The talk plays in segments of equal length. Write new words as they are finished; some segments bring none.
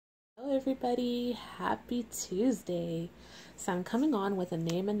Hello everybody, happy Tuesday. So I'm coming on with a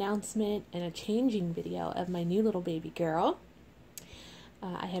name announcement and a changing video of my new little baby girl.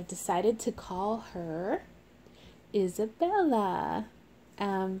 I have decided to call her Isabella.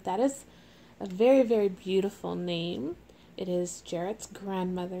 That is a very, very beautiful name. It is Jarrett's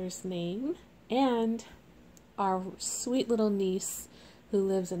grandmother's name and our sweet little niece who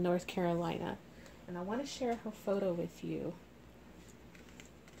lives in North Carolina. And I want to share her photo with you.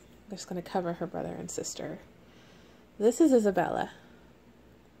 I'm just going to cover her brother and sister. This is Isabella.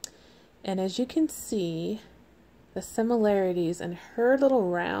 And as you can see, the similarities in her little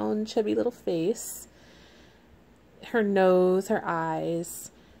round, chubby little face, her nose, her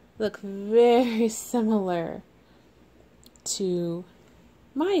eyes, look very similar to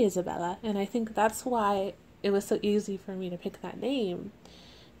my Isabella. And I think that's why it was so easy for me to pick that name,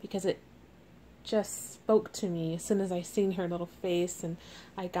 because it just spoke to me as soon as I seen her little face. And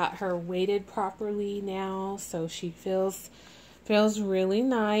I got her weighted properly now, so she feels really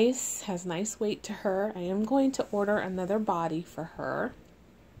nice, has nice weight to her. I am going to order another body for her.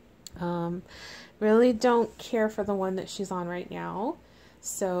 Really don't care for the one that she's on right now,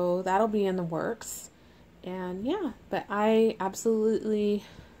 so that'll be in the works. And yeah, but I absolutely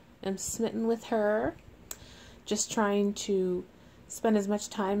am smitten with her, just trying to spend as much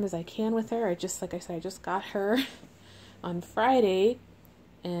time as I can with her. Like I said, I just got her on Friday,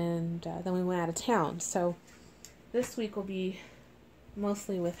 and then we went out of town. So this week will be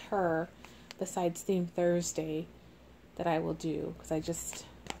mostly with her, besides Theme Thursday that I will do, because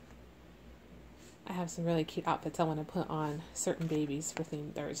I have some really cute outfits I want to put on certain babies for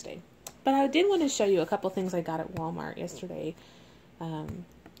Theme Thursday. But I did want to show you a couple things I got at Walmart yesterday.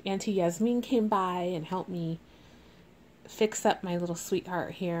 Auntie Yasmin came by and helped me fix up my little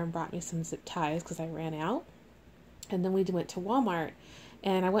sweetheart here and brought me some zip ties because I ran out. And then we went to Walmart,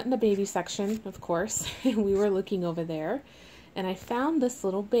 and I went in the baby section, of course, and we were looking over there, and I found this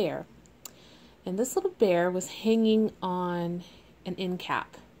little bear. And this little bear was hanging on an end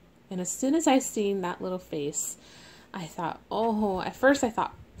cap. And as soon as I seen that little face, I thought, oh, at first I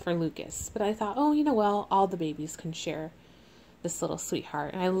thought for Lucas, but I thought, oh, well, all the babies can share this little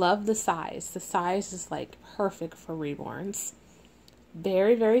sweetheart. And I love the size. The size is like perfect for reborns.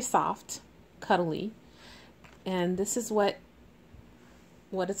 Very, very soft, cuddly. And this is what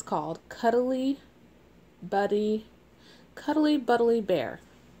it's called. Cuddly Buddly Bear.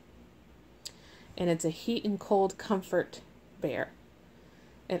 And it's a heat and cold comfort bear.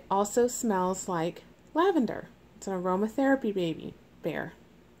 It also smells like lavender. It's an aromatherapy baby bear.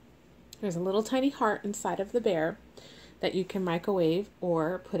 There's a little tiny heart inside of the bear that you can microwave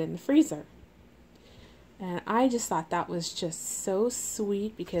or put in the freezer. And I just thought that was just so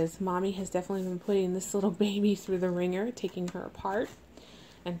sweet, because Mommy has definitely been putting this little baby through the ringer, taking her apart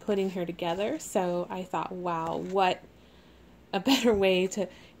and putting her together. So I thought, wow, what a better way to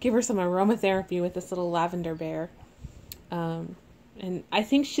give her some aromatherapy with this little lavender bear. And I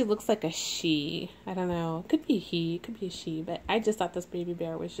think she looks like a she. I don't know. It could be a he, it could be a she, but I just thought this baby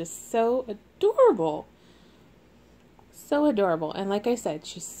bear was just so adorable. So adorable. And like I said,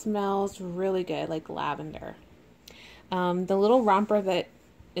 she smells really good, like lavender. The little romper that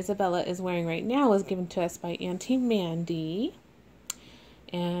Isabella is wearing right now was given to us by Auntie Mandy.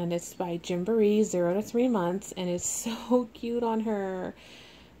 And it's by Gymboree, 0 to 3 months. And it's so cute on her.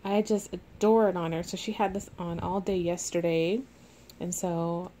 I just adore it on her. So she had this on all day yesterday. And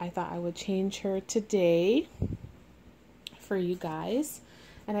so I thought I would change her today for you guys.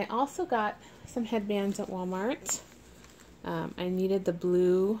 And I also got some headbands at Walmart. I needed the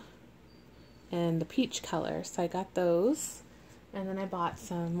blue and the peach color, so I got those. And then I bought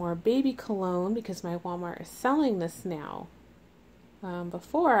some more baby cologne, because my Walmart is selling this now.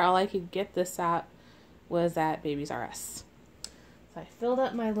 Before, all I could get this at was at Babies R Us. So I filled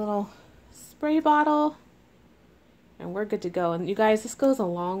up my little spray bottle, and we're good to go. And you guys, this goes a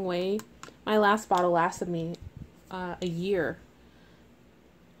long way. My last bottle lasted me a year.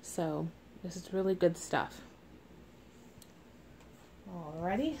 So this is really good stuff.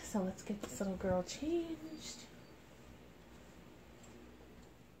 Alrighty, so let's get this little girl changed.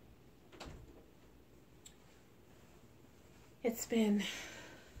 It's been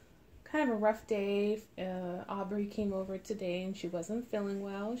kind of a rough day. Adrie came over today and she wasn't feeling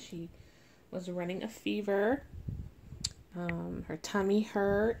well. She was running a fever. Her tummy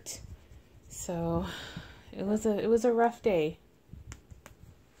hurt. So it was a rough day.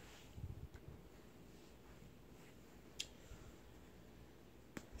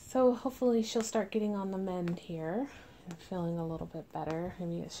 So hopefully she'll start getting on the mend here and feeling a little bit better. I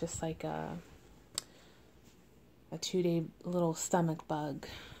mean, it's just like a 2-day little stomach bug.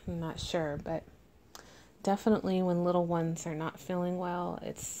 I'm not sure, but definitely when little ones are not feeling well,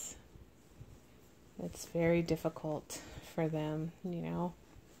 it's very difficult for them, you know.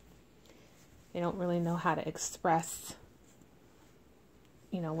 They don't really know how to express,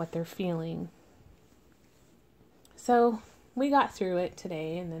 you know, what they're feeling. So we got through it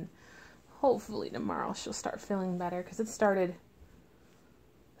today, and then hopefully tomorrow she'll start feeling better, because it started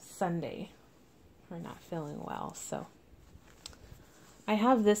Sunday, her not feeling well. So I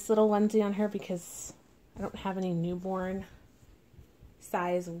have this little onesie on her because I don't have any newborn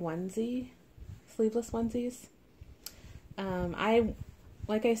size onesie, sleeveless onesies.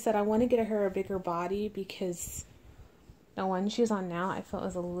 Like I said, I want to get her a bigger body because the one she's on now I felt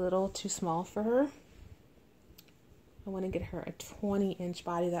was a little too small for her. I want to get her a 20-inch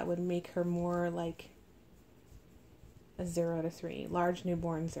body that would make her more like a 0 to 3, large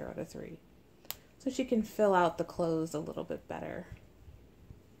newborn 0 to 3. So she can fill out the clothes a little bit better.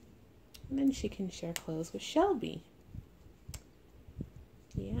 And then she can share clothes with Shelby.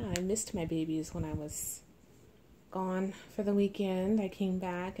 Yeah, I missed my babies when I was gone for the weekend. I came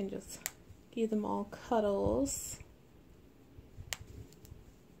back and just gave them all cuddles.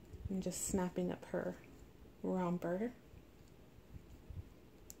 And just snapping up her romper.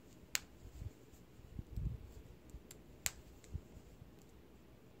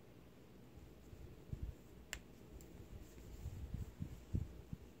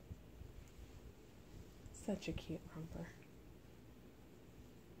 Such a cute romper.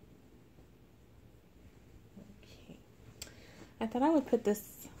 Okay. I thought I would put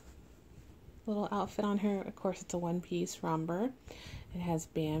this little outfit on her. Of course, it's a one-piece romper. It has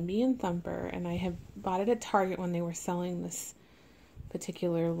Bambi and Thumper, and I have bought it at Target when they were selling this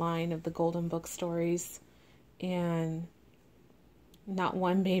particular line of the Golden Book stories, and not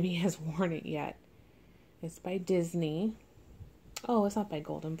one baby has worn it yet. It's by Disney. Oh, it's not by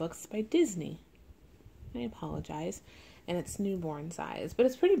Golden Books, it's by Disney. I apologize. And it's newborn size, but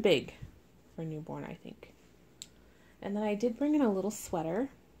it's pretty big for newborn, I think. And then I did bring in a little sweater,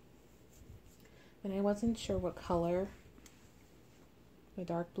 and I wasn't sure what color, the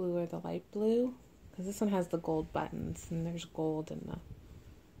dark blue or the light blue, because this one has the gold buttons, and there's gold in the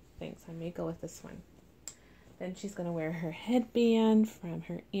thing, so I may go with this one. Then she's going to wear her headband from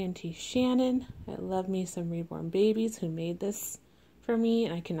her Auntie Shannon. I love me some Reborn Babies, who made this for me,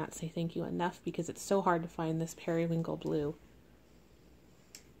 and I cannot say thank you enough because it's so hard to find this periwinkle blue.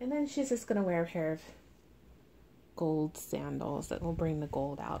 And then she's just going to wear a pair of gold sandals that will bring the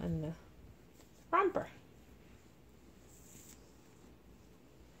gold out in the romper.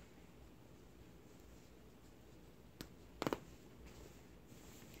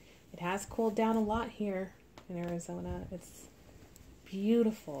 It has cooled down a lot here in Arizona. It's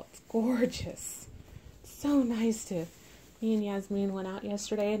beautiful. It's gorgeous. It's so nice to... Me and Yasmin went out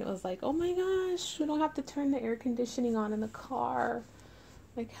yesterday, and it was like, oh my gosh, we don't have to turn the air conditioning on in the car.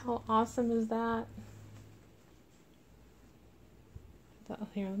 Like, how awesome is that? So,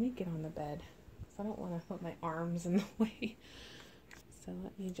 here, let me get on the bed, because I don't want to put my arms in the way. So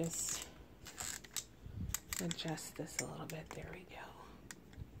let me just adjust this a little bit. There we go.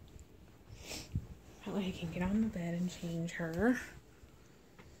 That way I can get on the bed and change her.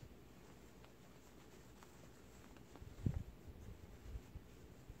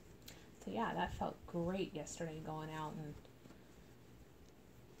 So yeah, that felt great yesterday, going out and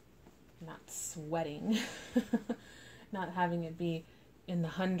not sweating. Not having it be in the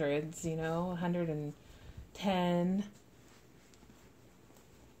hundreds, you know, 110.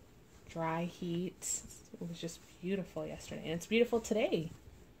 Dry heat. It was just beautiful yesterday, and it's beautiful today.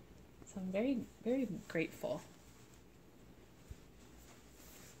 So I'm very, very grateful.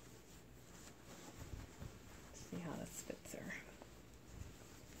 Let's see how this fits her.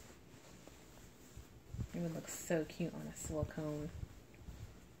 It would look so cute on a silicone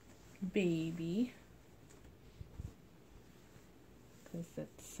baby. Because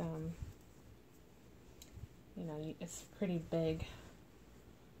it's, you know, it's pretty big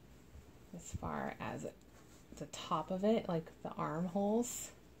as far as the top of it, like the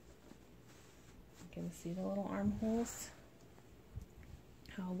armholes. You can see the little armholes,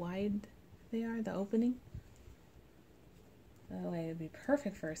 how wide they are, the opening. That way it would be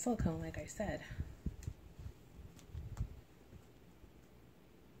perfect for a silicone, like I said.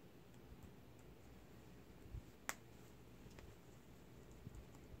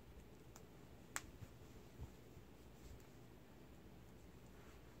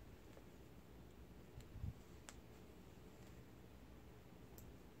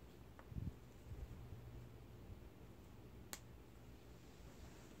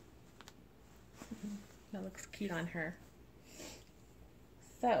 That looks cute on her.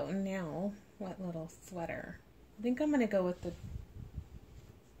 So now, what little sweater? I think I'm going to go with the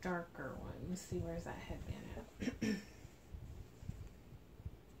darker one. Let's see, where's that headband at?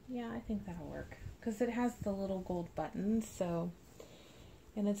 Yeah, I think that'll work. Because it has the little gold buttons, so...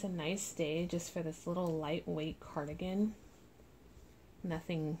 And it's a nice day just for this little lightweight cardigan.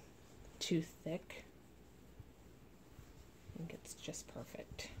 Nothing too thick. I think it's just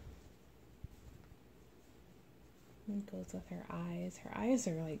perfect. It goes with her eyes. Her eyes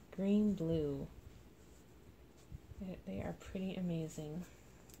are like green blue. They are pretty amazing.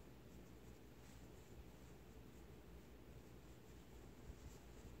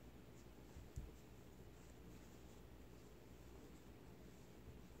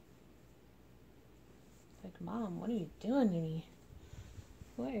 Like, Mom, what are you doing to me?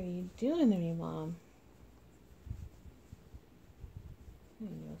 What are you doing to me, Mom? I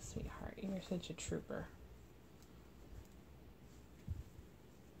know, sweetheart. You're such a trooper.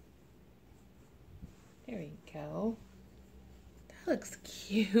 There we go. That looks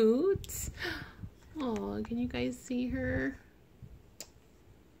cute. Oh, can you guys see her?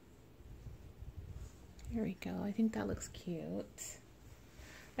 There we go. I think that looks cute.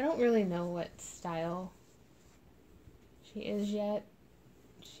 I don't really know what style she is yet.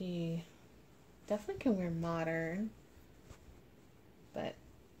 She definitely can wear modern, but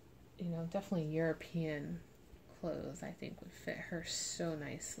you know, definitely European clothes I think would fit her so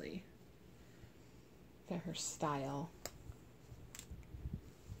nicely. Fit her style.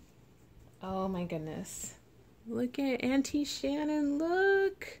 Oh my goodness. Look at Auntie Shannon,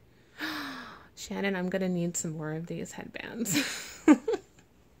 look. Shannon, I'm gonna need some more of these headbands.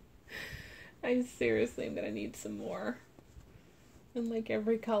 I seriously am gonna need some more. In like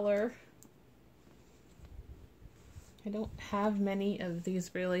every color. I don't have many of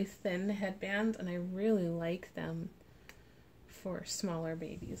these really thin headbands, and I really like them for smaller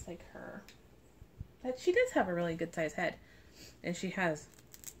babies like her. But she does have a really good size head, and she has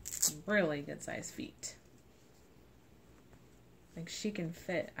really good size feet. Like, she can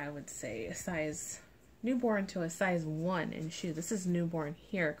fit, I would say, a size newborn to a size 1 in shoe. This is newborn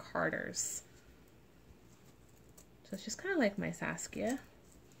here, Carter's. So it's just kind of like my Saskia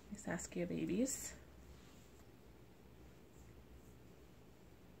babies.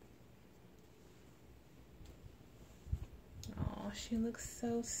 Oh, she looks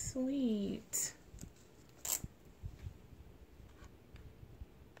so sweet.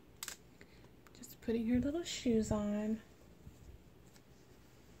 Just putting her little shoes on.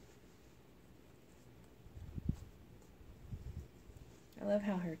 I love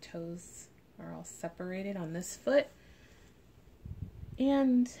how her toes are all separated on this foot.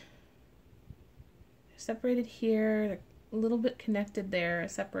 And they're separated here, they're a little bit connected there,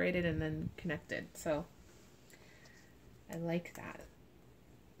 separated and then connected. So I like that.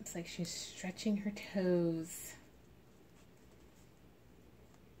 It's like she's stretching her toes.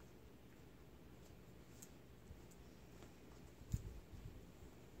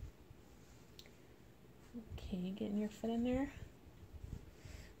 Okay, getting your foot in there.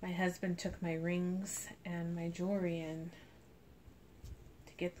 My husband took my rings and my jewelry in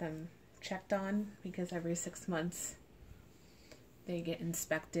to get them checked on, because every 6 months they get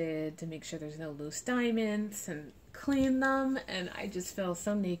inspected to make sure there's no loose diamonds and clean them, and I just feel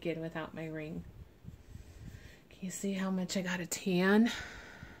so naked without my ring. Can you see how much I got a tan?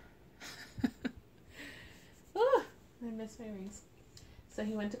 Oh, I miss my rings. So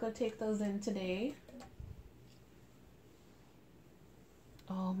he went to go take those in today.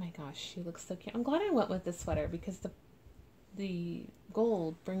 Oh my gosh, she looks so cute. I'm glad I went with this sweater because the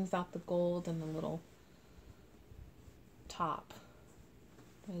gold brings out the gold and the little top.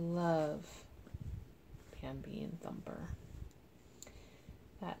 I love Bambi and Thumper.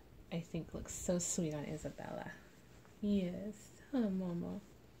 That, I think, looks so sweet on Isabella. Yes. Oh, Mama.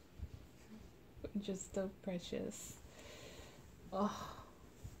 Just so precious. Oh,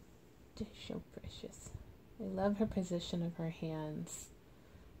 just so precious. I love her position of her hands.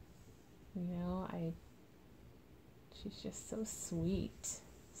 You know, she's just so sweet.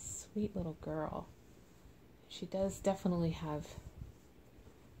 Sweet little girl. She does definitely have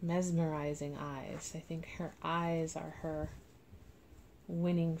mesmerizing eyes. I think her eyes are her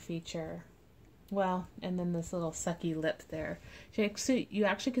winning feature. Well, and then this little sucky lip there. You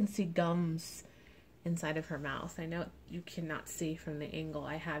actually can see gums inside of her mouth. I know you cannot see from the angle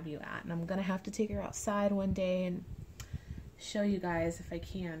I have you at, and I'm gonna have to take her outside one day and show you guys if I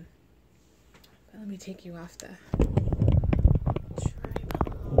can. But let me take you off the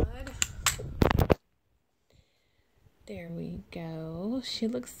tripod. There we go. She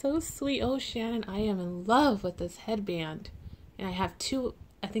looks so sweet. Oh, Shannon, I am in love with this headband. And I have two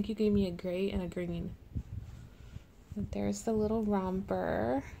I think you gave me a gray and a green. And there's the little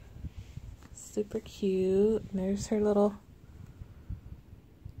romper. Super cute. And there's her little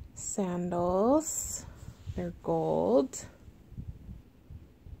sandals. They're gold.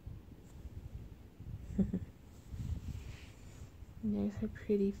 And there's her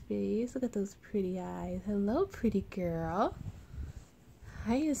pretty face. Look at those pretty eyes. Hello, pretty girl.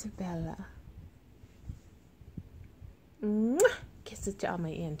 Hi, Isabella. Mwah! Kisses to all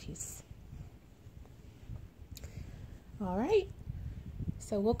my aunties. All right.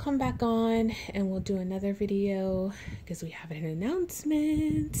 So we'll come back on and we'll do another video because we have an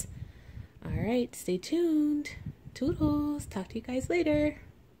announcement. All right. Stay tuned. Toodles. Talk to you guys later.